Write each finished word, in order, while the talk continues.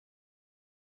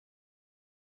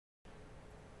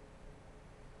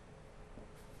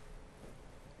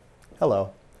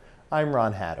Hello, I'm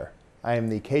Ron Hattar. I am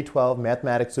the K-12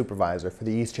 Mathematics Supervisor for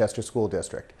the Eastchester School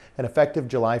District, and effective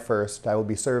July 1st, I will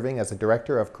be serving as the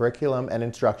Director of Curriculum and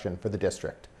Instruction for the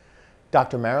district.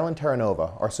 Dr. Marilyn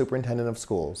Terranova, our Superintendent of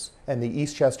Schools, and the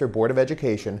Eastchester Board of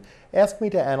Education asked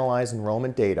me to analyze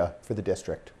enrollment data for the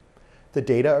district. The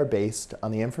data are based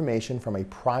on the information from a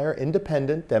prior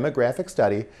independent demographic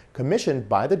study commissioned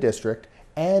by the district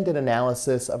and an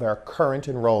analysis of our current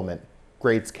enrollment,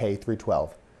 grades K through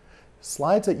 12.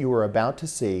 Slides that you are about to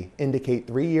see indicate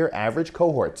three-year average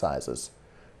cohort sizes.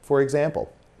 For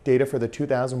example, data for the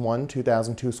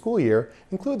 2001-2002 school year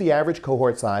include the average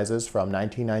cohort sizes from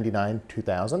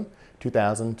 1999-2000,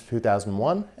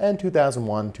 2000-2001, and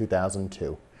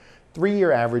 2001-2002.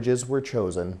 Three-year averages were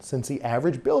chosen since the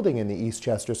average building in the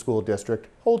Eastchester School District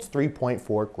holds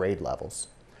 3.4 grade levels.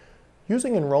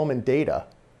 Using enrollment data,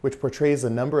 which portrays the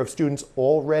number of students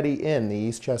already in the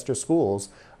Eastchester schools,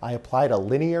 I applied a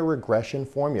linear regression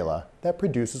formula that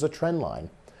produces a trend line.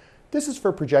 This is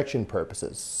for projection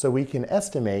purposes, so we can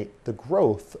estimate the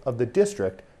growth of the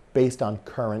district based on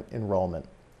current enrollment.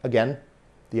 Again,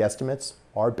 the estimates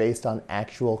are based on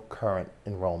actual current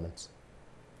enrollments.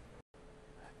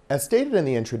 As stated in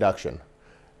the introduction,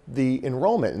 the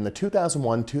enrollment in the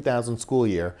 2001-2000 school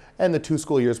year and the two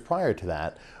school years prior to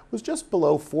that was just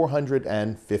below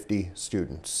 450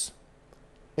 students.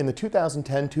 In the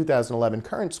 2010-2011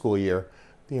 current school year,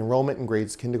 the enrollment in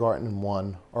grades kindergarten and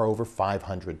 1 are over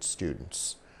 500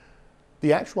 students.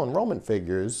 The actual enrollment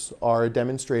figures are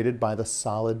demonstrated by the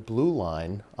solid blue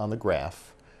line on the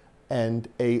graph, and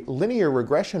a linear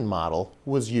regression model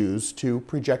was used to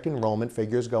project enrollment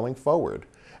figures going forward,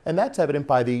 and that's evident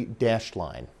by the dashed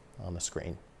line on the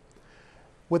screen.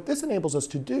 What this enables us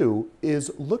to do is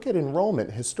look at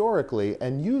enrollment historically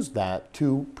and use that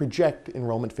to project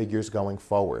enrollment figures going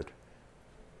forward.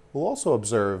 We'll also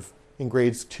observe in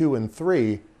grades 2 and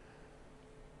 3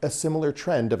 a similar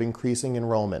trend of increasing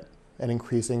enrollment and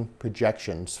increasing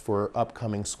projections for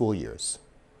upcoming school years.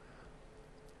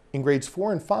 In grades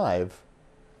 4 and 5,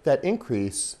 that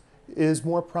increase is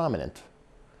more prominent.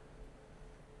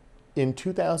 In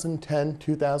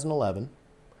 2010-2011,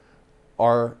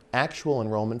 our actual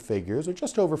enrollment figures are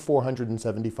just over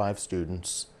 475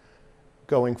 students.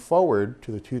 Going forward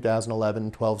to the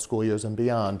 2011-12 school years and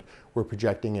beyond, we're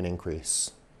projecting an increase.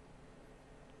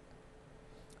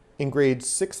 In grades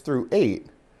 6 through 8,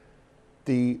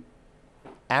 the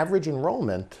average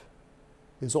enrollment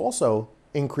is also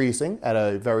increasing at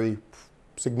a very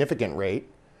significant rate,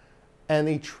 and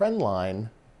the trend line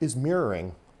is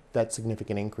mirroring that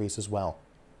significant increase as well.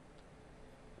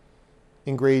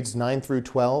 In grades 9 through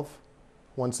 12,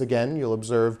 once again, you'll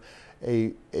observe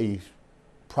a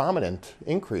prominent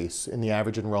increase in the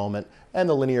average enrollment, and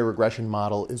the linear regression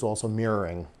model is also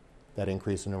mirroring that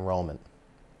increase in enrollment.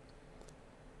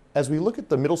 As we look at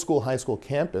the middle school, high school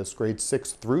campus, grades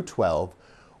 6 through 12,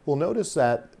 we'll notice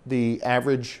that the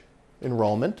average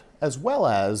enrollment, as well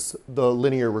as the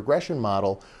linear regression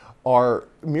model, are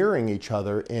mirroring each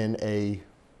other in a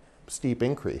steep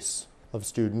increase of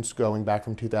students going back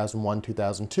from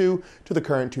 2001-2002 to the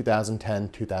current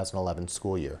 2010-2011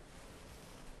 school year.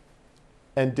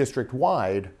 And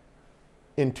district-wide,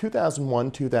 in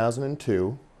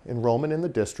 2001-2002, enrollment in the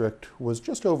district was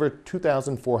just over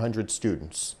 2,400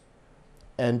 students.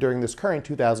 And during this current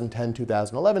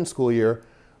 2010-2011 school year,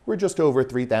 we're just over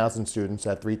 3,000 students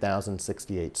at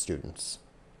 3,068 students.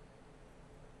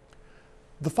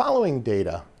 The following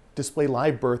data display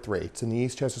live birth rates in the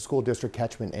Eastchester School District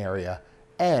catchment area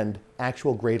and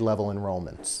actual grade level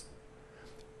enrollments.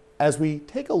 As we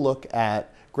take a look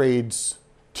at grades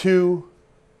 2,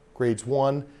 grades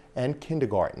 1, and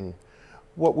kindergarten,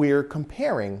 what we're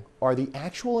comparing are the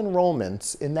actual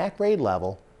enrollments in that grade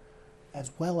level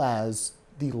as well as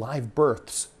the live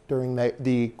births during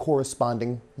the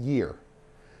corresponding year.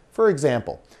 For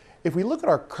example, if we look at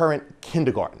our current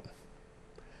kindergarten,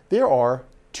 there are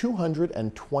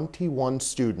 221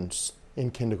 students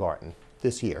in kindergarten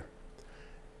this year.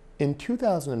 In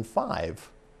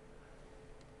 2005,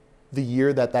 the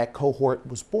year that that cohort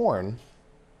was born,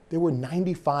 there were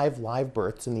 95 live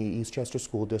births in the Eastchester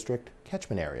School District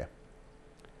catchment area.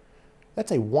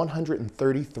 That's a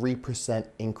 133%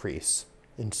 increase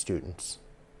in students.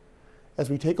 As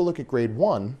we take a look at grade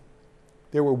 1,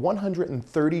 there were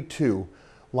 132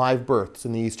 live births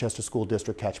in the Eastchester School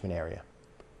District catchment area.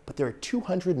 But there are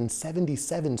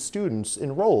 277 students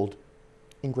enrolled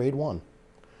in grade 1.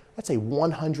 That's a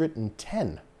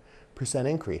 110%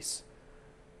 increase.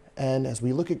 And as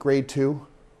we look at grade 2,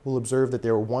 we'll observe that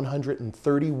there were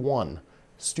 131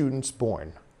 students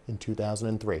born in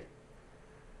 2003.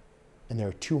 And there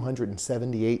are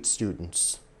 278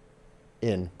 students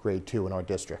in grade 2 in our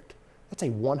district. That's a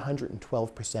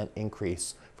 112%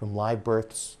 increase from live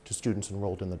births to students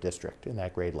enrolled in the district in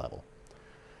that grade level.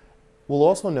 We'll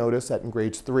also notice that in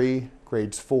grades 3,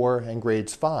 grades 4, and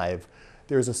grades 5,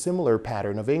 there's a similar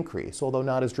pattern of increase, although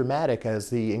not as dramatic as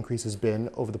the increase has been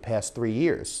over the past 3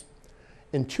 years.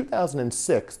 In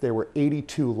 2006, there were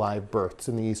 82 live births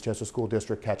in the Eastchester School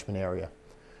District catchment area.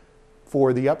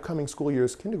 For the upcoming school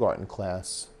year's kindergarten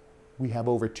class, we have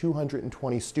over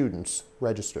 220 students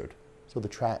registered. So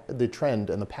the trend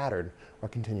and the pattern are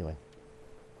continuing.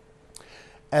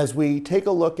 As we take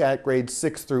a look at grades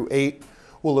 6 through 8,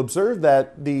 we'll observe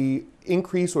that the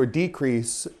increase or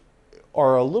decrease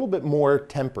are a little bit more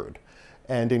tempered.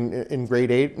 And in grade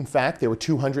 8, in fact, there were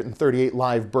 238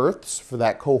 live births for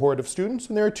that cohort of students,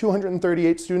 and there are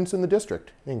 238 students in the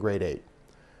district in grade 8.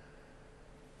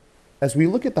 As we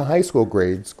look at the high school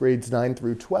grades, grades 9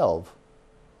 through 12,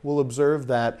 we'll observe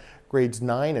that grades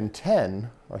 9 and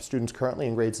 10, our students currently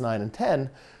in grades 9 and 10,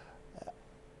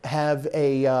 have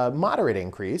a moderate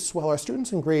increase, while our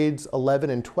students in grades 11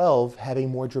 and 12 have a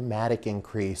more dramatic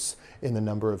increase in the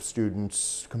number of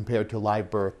students compared to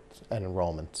live births and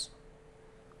enrollments.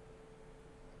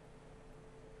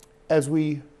 As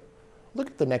we look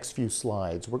at the next few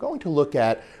slides, we're going to look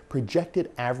at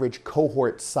projected average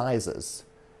cohort sizes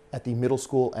at the middle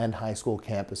school and high school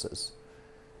campuses.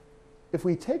 If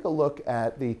we take a look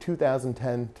at the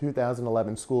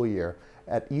 2010-2011 school year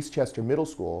at Eastchester Middle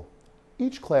School,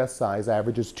 each class size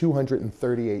averages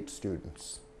 238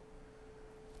 students.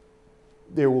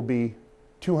 There will be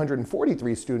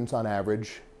 243 students on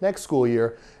average next school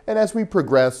year, and as we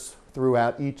progress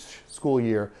throughout each school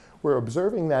year, we're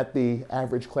observing that the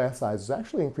average class size is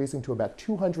actually increasing to about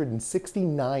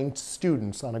 269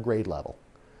 students on a grade level.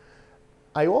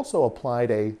 I also applied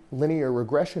a linear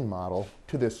regression model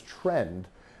to this trend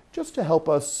just to help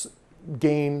us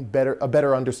gain a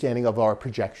better understanding of our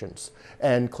projections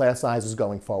and class sizes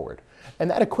going forward. And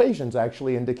that equation is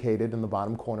actually indicated in the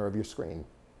bottom corner of your screen.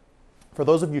 For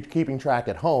those of you keeping track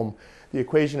at home, the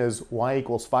equation is y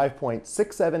equals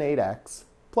 5.678x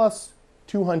plus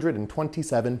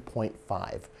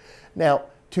 227.5. Now,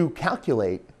 to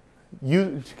calculate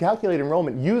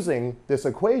enrollment using this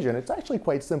equation, it's actually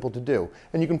quite simple to do,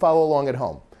 and you can follow along at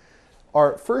home.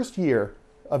 Our first year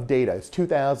of data is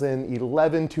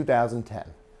 2011, 2010.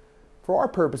 For our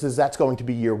purposes, that's going to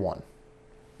be year 1.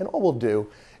 And all we'll do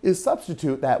is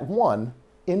substitute that 1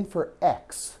 in for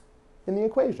x in the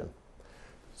equation.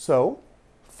 So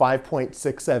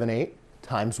 5.678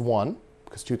 times 1,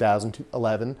 because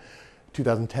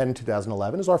 2010,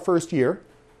 2011 is our first year.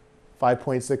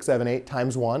 5.678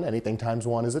 times 1, anything times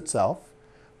 1 is itself.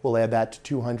 We'll add that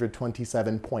to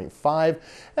 227.5,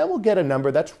 and we'll get a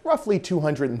number that's roughly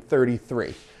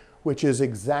 233, which is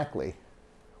exactly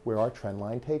where our trend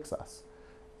line takes us.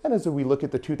 And as we look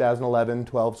at the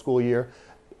 2011-12 school year,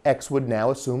 x would now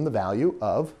assume the value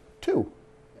of 2.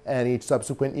 And each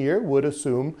subsequent year would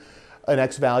assume an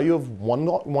x value of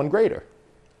one greater.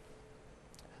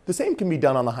 The same can be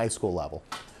done on the high school level.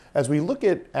 As we look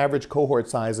at average cohort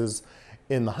sizes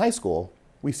in the high school,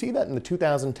 we see that in the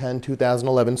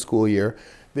 2010-2011 school year,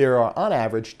 there are on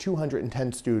average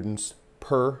 210 students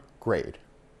per grade.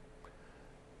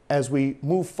 As we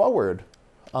move forward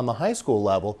on the high school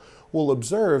level, we'll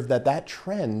observe that that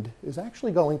trend is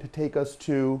actually going to take us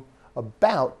to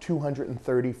about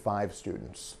 235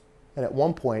 students, and at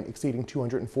one point exceeding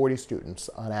 240 students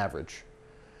on average.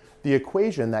 The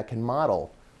equation that can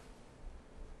model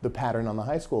the pattern on the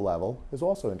high school level is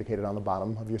also indicated on the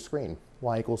bottom of your screen.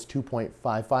 Y equals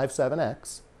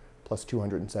 2.557x plus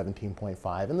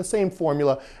 217.5. And the same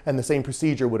formula and the same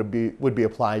procedure would be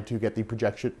applied to get the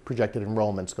projected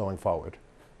enrollments going forward.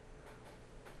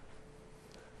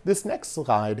 This next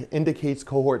slide indicates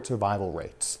cohort survival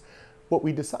rates. What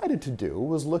we decided to do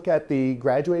was look at the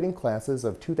graduating classes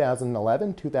of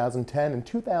 2011, 2010, and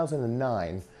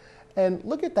 2009 and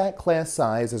look at that class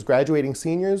size as graduating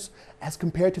seniors as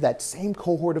compared to that same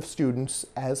cohort of students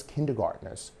as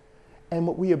kindergartners. And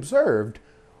what we observed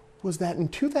was that in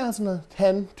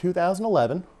 2010,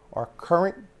 2011, our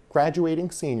current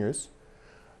graduating seniors,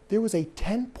 there was a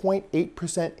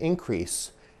 10.8%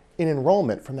 increase in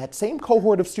enrollment from that same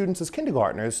cohort of students as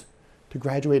kindergartners to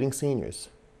graduating seniors.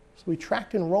 So we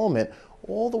tracked enrollment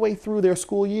all the way through their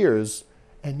school years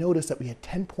and noticed that we had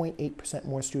 10.8%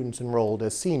 more students enrolled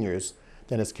as seniors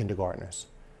than as kindergartners.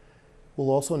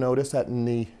 We'll also notice that in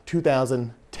the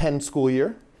 2010 school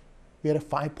year, we had a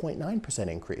 5.9%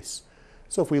 increase.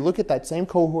 So if we look at that same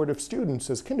cohort of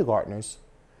students as kindergartners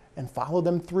and follow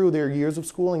them through their years of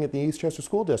schooling at the Eastchester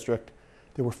School District,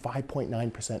 there were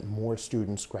 5.9% more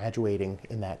students graduating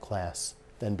in that class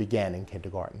than began in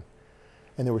kindergarten.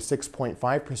 And there were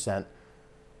 6.5%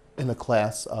 in the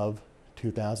class of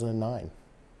 2009.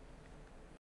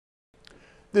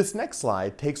 This next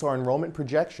slide takes our enrollment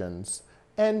projections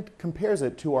and compares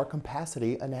it to our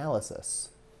capacity analysis.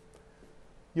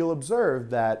 You'll observe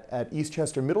that at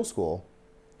Eastchester Middle School,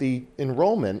 the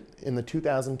enrollment in the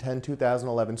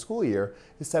 2010-2011 school year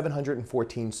is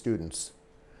 714 students.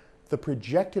 The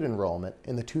projected enrollment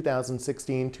in the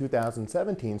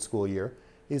 2016-2017 school year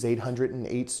is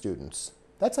 808 students.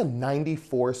 That's a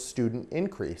 94 student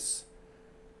increase.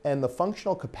 And the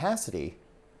functional capacity,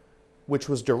 which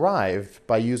was derived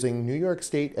by using New York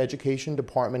State Education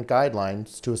Department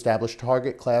guidelines to establish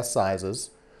target class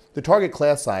sizes. The target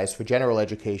class size for general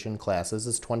education classes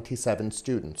is 27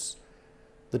 students.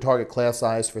 The target class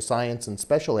size for science and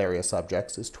special area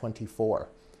subjects is 24.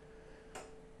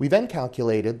 We then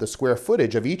calculated the square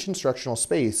footage of each instructional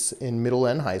space in middle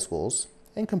and high schools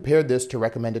and compared this to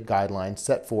recommended guidelines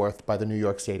set forth by the New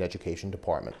York State Education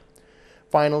Department.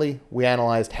 Finally, we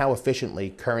analyzed how efficiently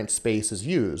current space is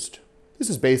used. This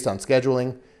is based on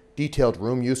scheduling, detailed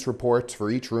room use reports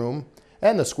for each room,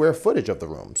 and the square footage of the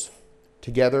rooms.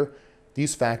 Together,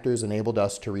 these factors enabled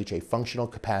us to reach a functional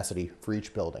capacity for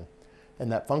each building.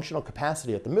 And that functional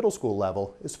capacity at the middle school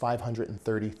level is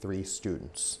 533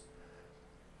 students.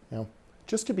 Now,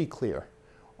 just to be clear,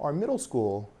 our middle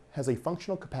school has a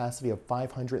functional capacity of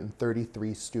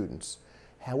 533 students.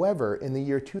 However, in the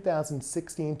year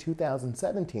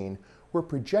 2016-2017, we're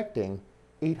projecting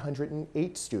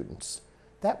 808 students.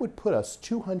 That would put us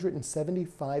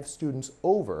 275 students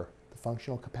over the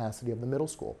functional capacity of the middle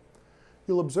school.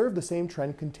 You'll observe the same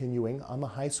trend continuing on the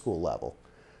high school level.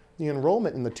 The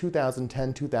enrollment in the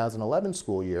 2010-2011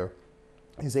 school year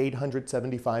is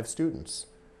 875 students.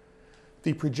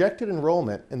 The projected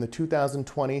enrollment in the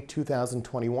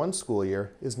 2020-2021 school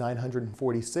year is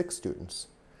 946 students.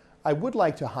 I would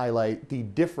like to highlight the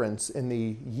difference in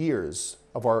the years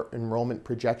of our enrollment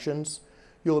projections.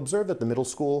 You'll observe that the middle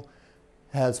school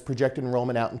has projected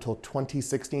enrollment out until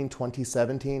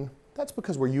 2016-2017. That's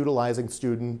because we're utilizing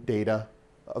student data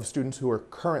of students who are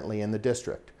currently in the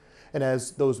district. And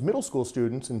as those middle school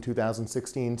students in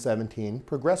 2016-17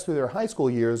 progress through their high school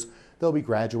years, they'll be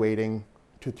graduating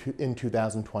in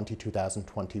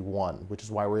 2020-2021, which is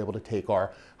why we're able to take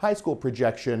our high school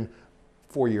projection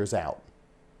 4 years out.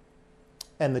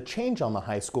 And the change on the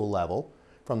high school level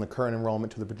from the current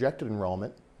enrollment to the projected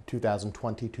enrollment,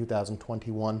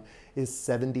 2020-2021, is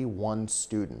 71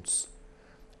 students.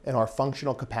 And our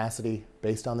functional capacity,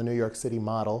 based on the New York City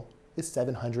model, is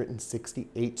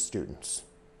 768 students.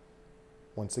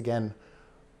 Once again,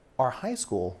 our high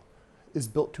school is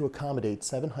built to accommodate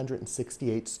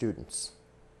 768 students.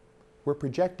 We're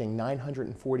projecting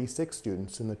 946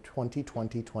 students in the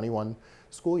 2020-21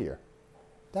 school year.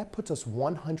 That puts us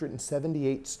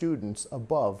 178 students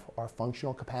above our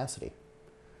functional capacity.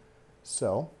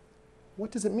 So,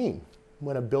 what does it mean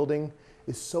when a building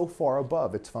is so far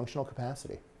above its functional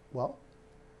capacity? Well,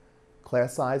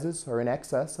 class sizes are in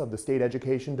excess of the State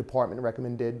Education Department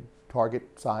recommended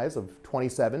target size of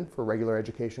 27 for regular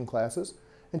education classes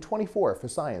and 24 for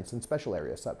science and special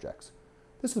area subjects.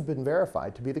 This has been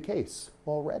verified to be the case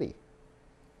already.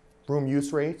 Room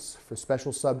use rates for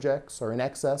special subjects are in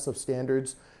excess of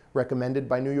standards recommended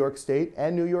by New York State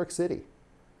and New York City.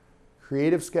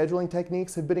 Creative scheduling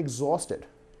techniques have been exhausted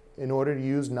in order to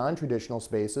use non-traditional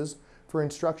spaces for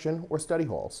instruction or study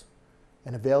halls,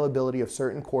 and availability of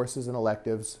certain courses and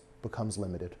electives becomes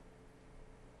limited.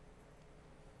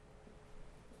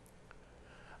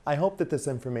 I hope that this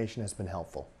information has been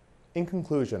helpful. In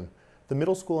conclusion, the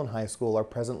middle school and high school are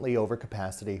presently over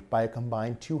capacity by a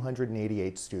combined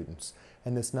 288 students,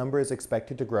 and this number is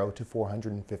expected to grow to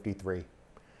 453.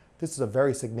 This is a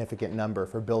very significant number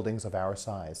for buildings of our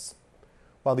size.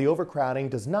 While the overcrowding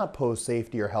does not pose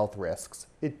safety or health risks,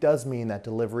 it does mean that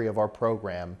delivery of our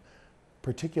program,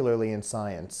 particularly in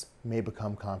science, may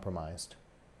become compromised.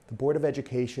 The Board of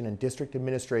Education and District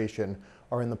Administration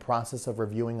are in the process of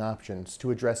reviewing options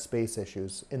to address space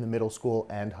issues in the middle school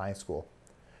and high school.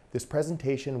 This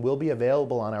presentation will be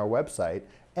available on our website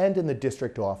and in the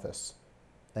district office.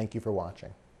 Thank you for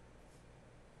watching.